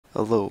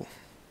Hello.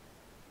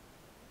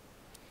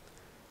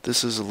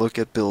 This is a look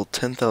at build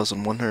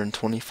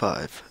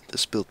 10,125.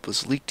 This build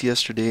was leaked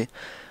yesterday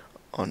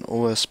on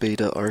OS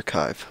Beta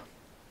Archive.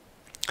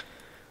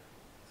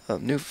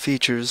 New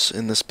features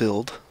in this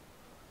build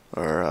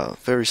are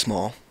very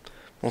small,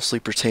 mostly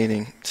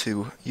pertaining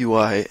to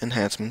UI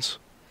enhancements,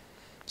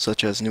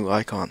 such as new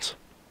icons.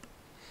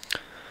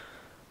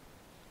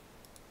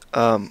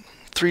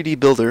 3D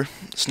Builder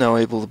is now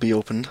able to be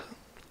opened.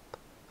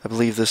 I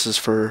believe this is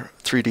for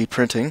 3D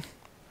printing,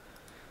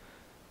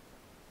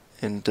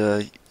 and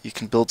you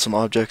can build some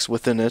objects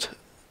within it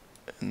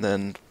and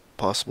then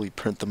possibly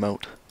print them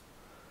out.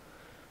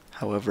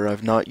 However,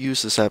 I've not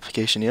used this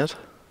application yet,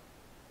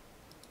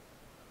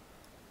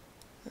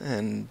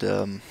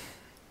 and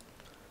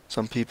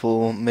some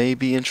people may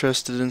be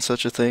interested in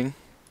such a thing,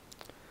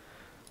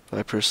 but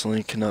I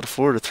personally cannot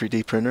afford a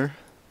 3D printer,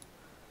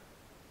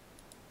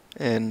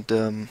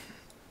 and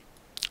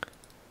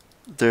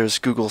there's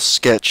Google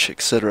Sketch,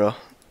 etc.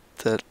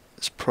 that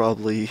is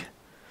probably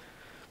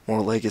more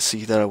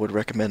legacy that I would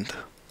recommend.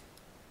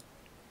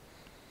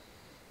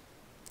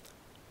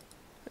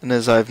 And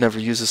as I've never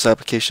used this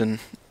application,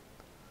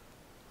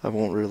 I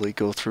won't really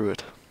go through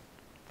it,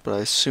 but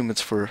I assume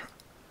it's for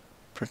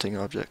printing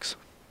objects.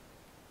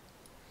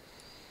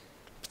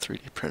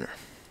 3D printer.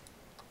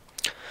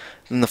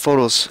 Then the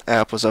Photos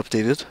app was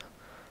updated.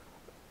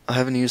 I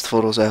haven't used the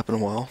Photos app in a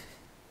while,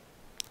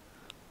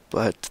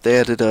 but they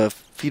added a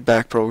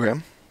feedback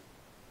program.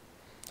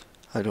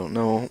 I don't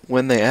know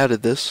when they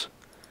added this,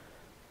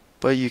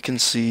 but you can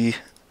see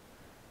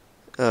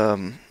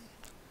it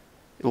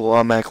will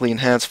automatically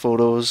enhance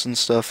photos and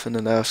stuff, and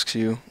it asks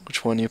you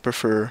which one you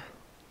prefer.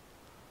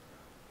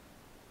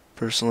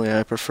 Personally,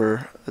 I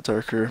prefer a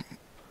darker,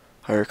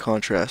 higher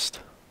contrast.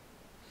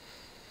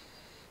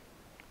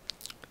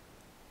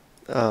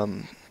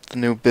 The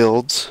new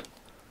builds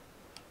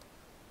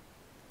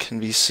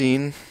can be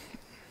seen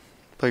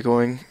by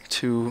going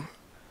to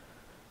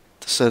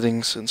the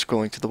settings and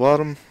scrolling to the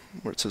bottom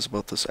where it says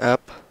about this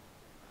app.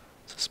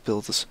 This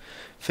build is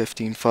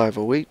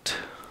 15508.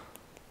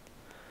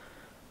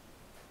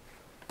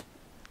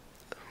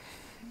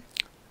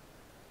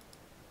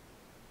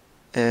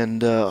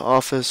 And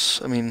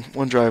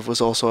OneDrive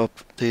was also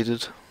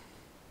updated.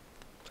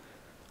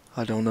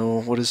 I don't know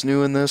what is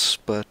new in this,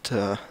 but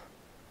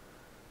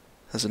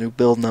has a new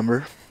build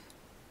number.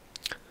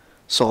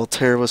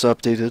 Solitaire was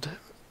updated,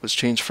 was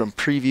changed from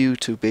preview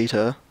to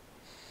beta.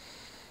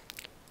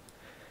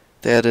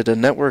 They added a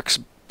networks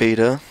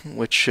beta,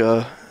 which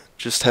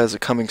just has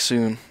it coming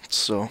soon,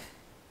 so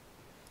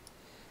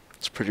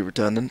it's pretty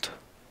redundant.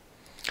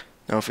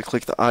 Now if we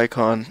click the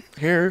icon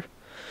here,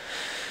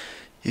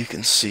 you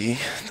can see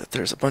that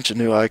there's a bunch of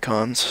new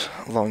icons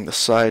along the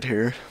side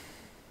here.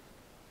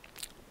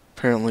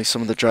 Apparently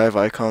some of the drive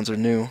icons are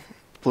new.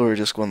 The Blu-ray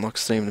disc one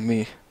looks the same to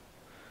me.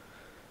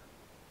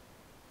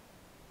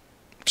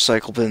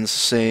 Cycle bin's the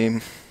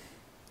same.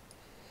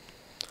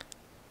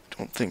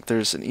 Don't think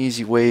there's an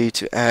easy way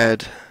to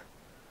add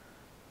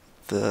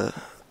this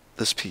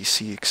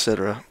PC,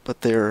 etc.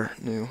 But they're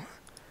new.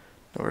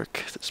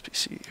 Network, this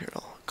PC. Here,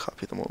 I'll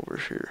copy them over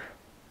here.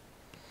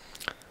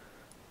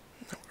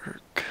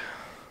 Network.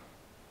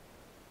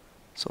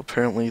 So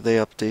apparently they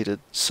updated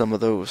some of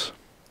those.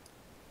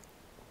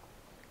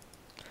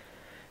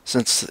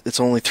 Since it's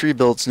only 3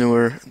 builds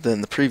newer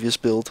than the previous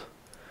build,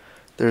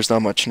 there's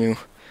not much new.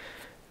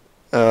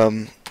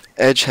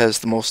 Edge has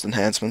the most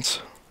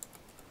enhancements,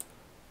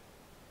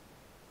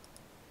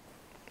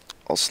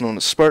 also known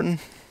as Spartan.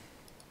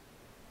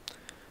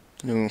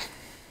 The new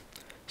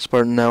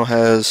Spartan now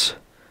has,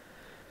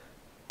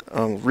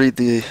 I'll read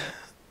the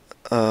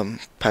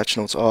patch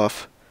notes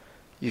off.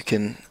 You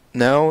can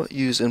now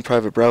use in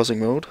private browsing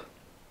mode.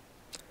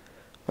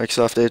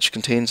 Microsoft Edge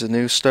contains a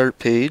new start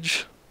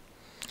page.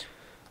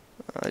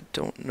 I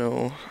don't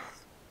know.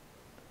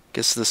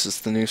 Guess this is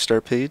the new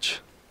start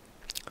page.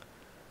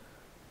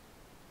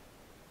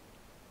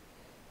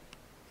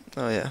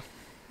 Oh yeah.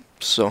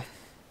 So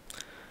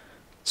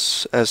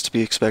it's as to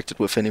be expected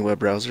with any web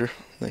browser.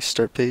 Nice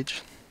start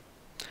page.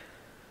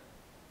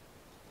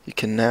 You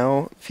can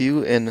now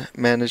view and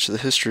manage the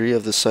history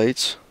of the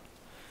sites.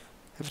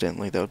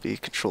 Evidently that would be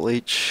Control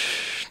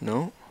H.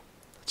 No,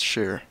 let's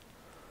share.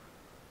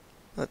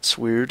 That's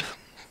weird.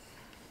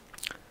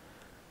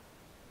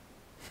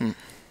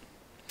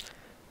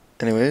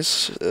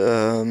 Anyways,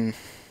 you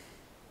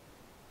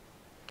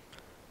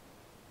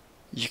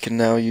can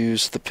now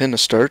use the pin to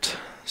start.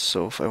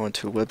 So if I went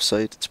to a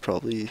website, it's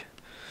probably, you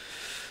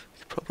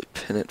could probably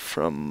pin it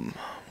from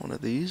one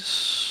of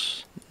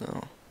these.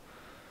 No.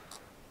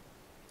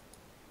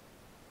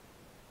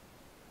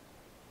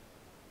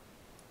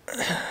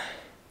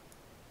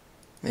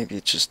 Maybe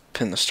it's just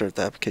pin to start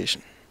the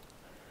application.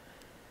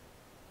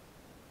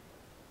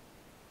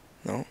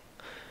 No. You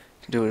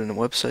can do it in a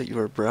website you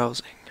are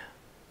browsing.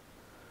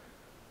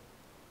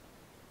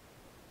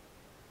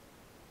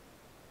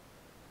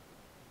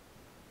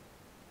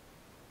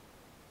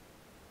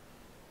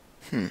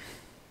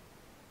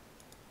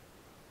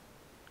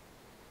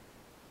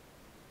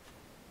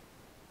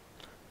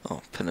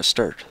 pin a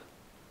start.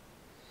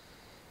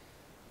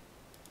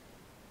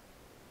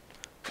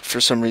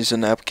 For some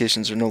reason,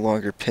 applications are no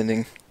longer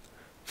pinning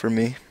for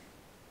me,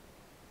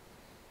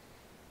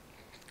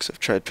 because I've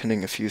tried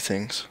pinning a few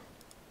things.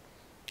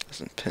 It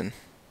doesn't pin,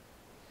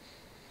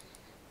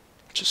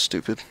 which is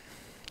stupid.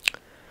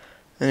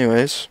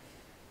 Anyways,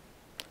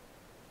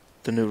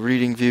 the new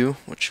reading view,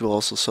 which you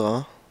also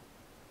saw,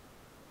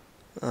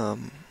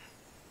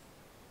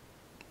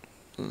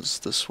 is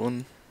this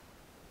one.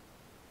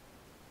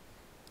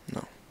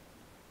 No.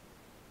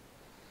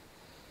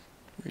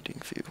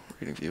 Reading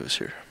view is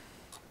here.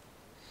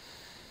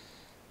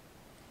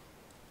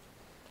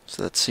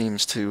 So that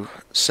seems to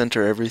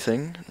center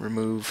everything,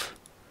 remove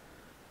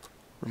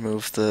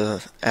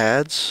the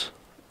ads,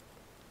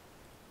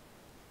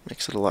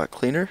 makes it a lot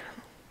cleaner.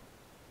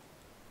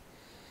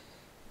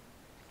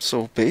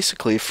 So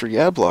basically, free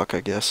ad block,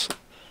 I guess.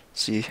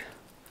 See,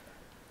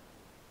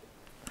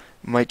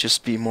 might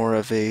just be more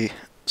of a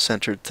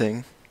centered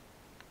thing.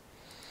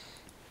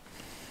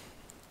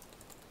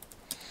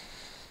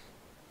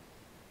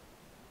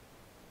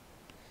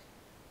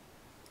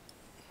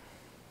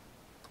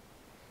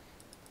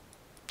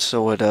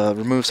 So it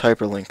removes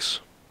hyperlinks.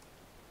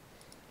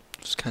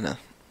 It's kind of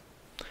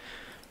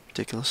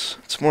ridiculous.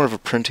 It's more of a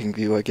printing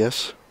view, I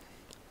guess.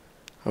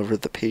 However,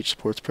 the page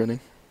supports printing.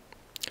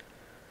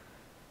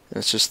 And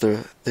it's just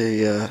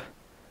they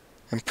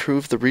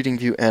improved the reading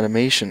view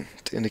animation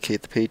to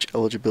indicate the page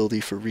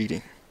eligibility for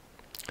reading.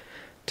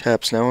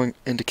 Tabs now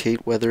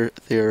indicate whether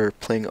they are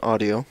playing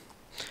audio,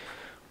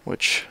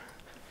 which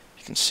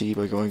you can see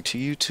by going to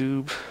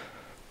YouTube,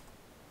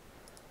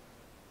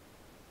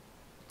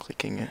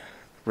 clicking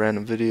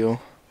random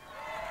video,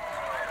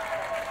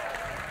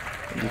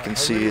 and you can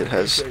see it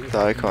has the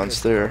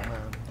icons there.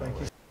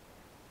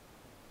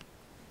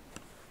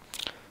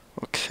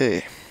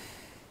 Okay.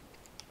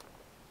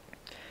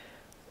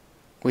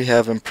 We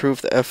have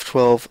improved the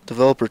F12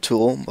 developer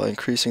tool by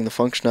increasing the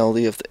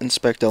functionality of the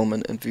inspect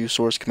element and view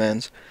source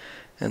commands,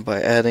 and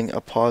by adding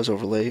a pause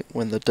overlay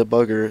when the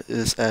debugger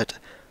is at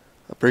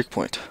a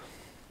breakpoint.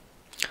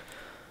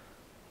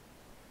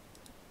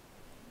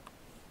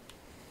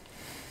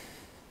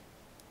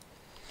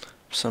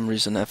 For some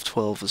reason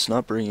F12 is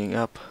not bringing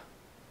up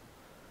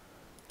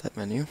that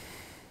menu.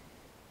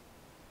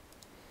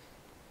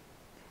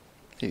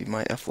 Maybe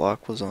my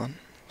F-lock was on.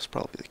 That's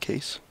probably the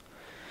case.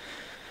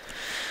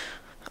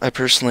 I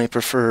personally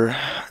prefer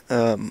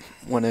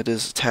when it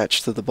is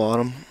attached to the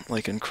bottom,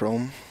 like in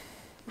Chrome,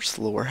 which is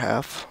the lower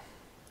half.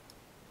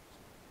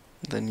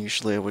 Then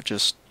usually I would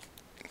just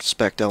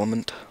inspect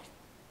element.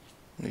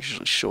 They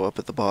usually show up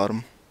at the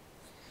bottom.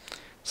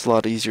 It's a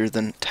lot easier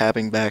than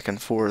tabbing back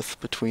and forth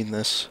between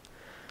this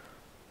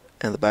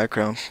and the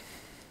background.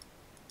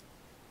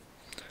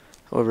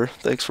 However,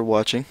 thanks for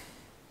watching.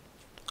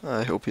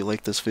 I hope you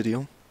liked this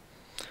video.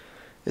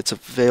 It's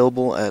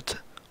available at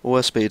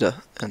OS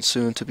Beta and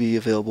soon to be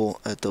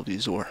available at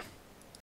WZOR.